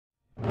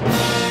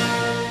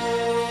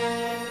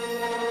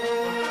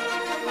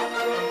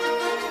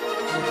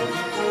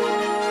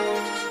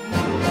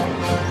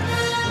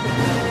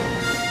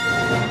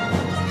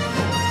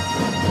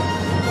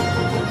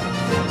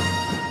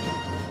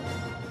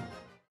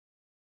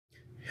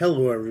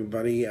Hello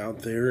everybody out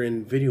there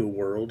in video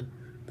world.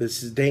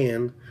 This is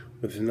Dan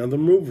with another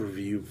movie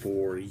review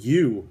for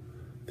you.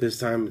 This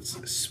time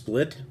it's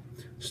Split,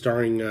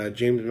 starring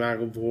James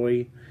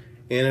McAvoy,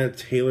 Anya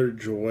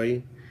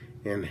Taylor-Joy,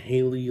 and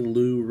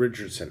Lu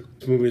Richardson.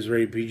 This movie is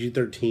rated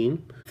PG-13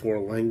 for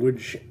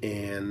language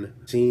and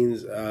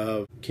scenes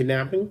of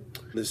kidnapping.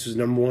 This is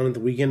 #1 at the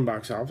weekend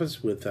box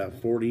office with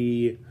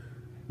 $40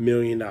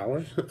 million.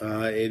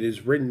 It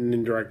is written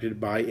and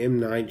directed by M.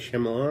 Night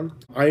Shyamalan.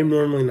 I am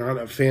normally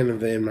not a fan of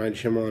the M. Night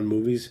Shyamalan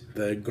movies.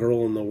 The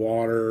Girl in the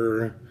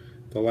Water,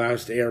 The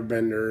Last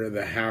Airbender,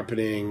 The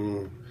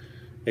Happening,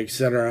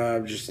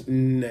 etc. Just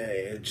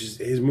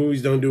his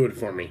movies don't do it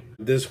for me.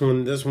 This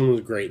one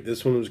was great.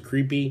 This one was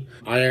creepy.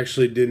 I was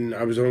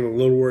only a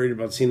little worried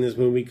about seeing this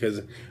movie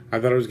because I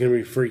thought I was going to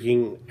be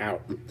freaking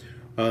out.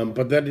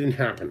 But that didn't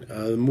happen.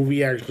 The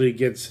movie actually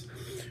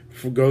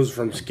goes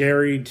from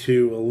scary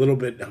to a little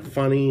bit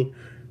funny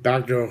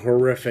back to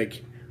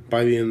horrific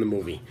by the end of the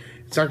movie.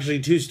 It's actually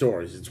two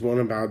stories. It's one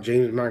about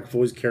James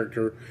McAvoy's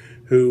character,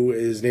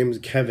 his name is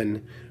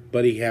Kevin,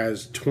 but he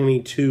has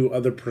 22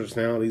 other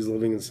personalities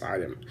living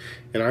inside him.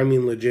 And I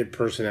mean legit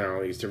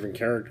personalities, different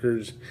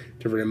characters,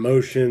 different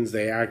emotions,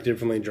 they act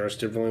differently, dress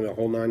differently, the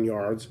whole 9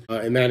 yards.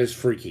 And that is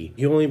freaky.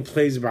 He only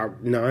plays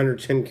about 9 or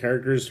 10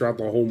 characters throughout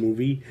the whole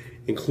movie,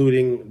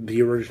 including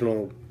the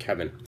original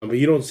Kevin. But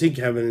you don't see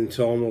Kevin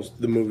until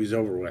almost the movie's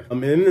over with.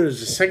 And then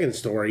there's a second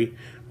story.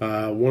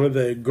 One of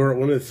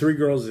the 3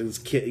 girls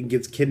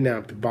gets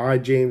kidnapped by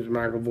James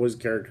McAvoy's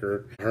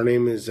character. Her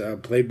name is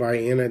played by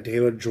Anya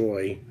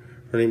Taylor-Joy.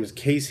 Her name is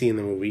Casey in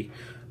the movie.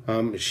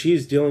 She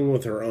is dealing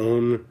with her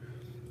own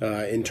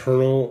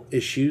internal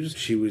issues.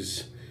 She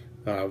was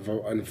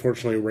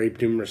unfortunately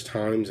raped numerous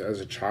times as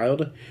a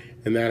child,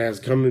 and that has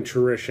come to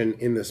fruition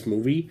in this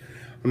movie.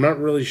 I'm not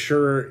really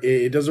sure.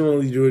 It doesn't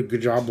really do a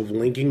good job of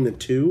linking the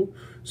two,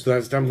 so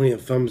that's definitely a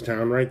thumbs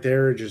down right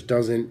there. It just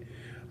doesn't.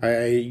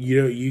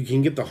 You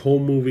can get the whole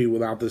movie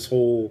without this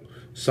whole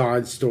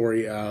side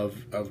story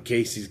of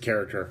Casey's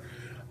character.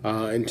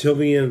 Until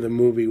the end of the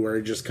movie, where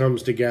it just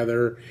comes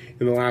together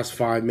in the last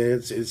 5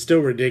 minutes. It's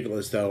still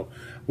ridiculous, though.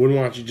 Wouldn't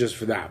watch it just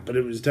for that, but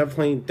it was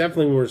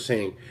definitely worth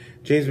seeing.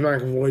 James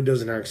McAvoy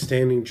does an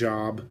outstanding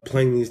job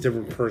playing these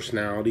different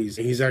personalities.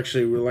 He's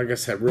actually, like I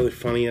said, really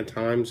funny at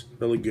times,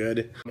 really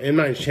good. M.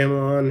 Night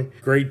Shyamalan,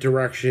 great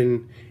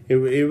direction.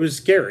 It was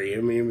scary.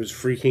 I mean, it was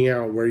freaking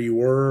out where you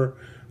were,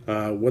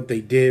 what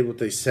they did, what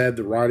they said.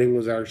 The writing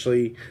was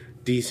actually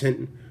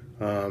decent.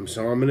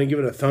 So I'm going to give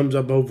it a thumbs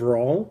up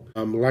overall.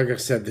 Like I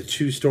said, the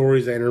two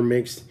stories that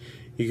intermixed,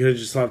 you could have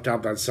just left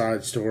out that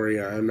side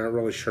story. I'm not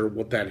really sure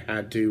what that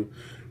had to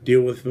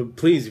deal with. But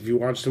please, if you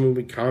watch the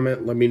movie,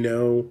 comment. Let me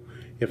know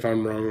if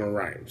I'm wrong or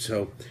right.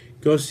 So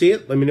go see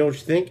it. Let me know what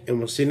you think. And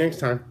we'll see you next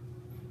time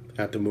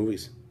at the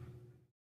movies.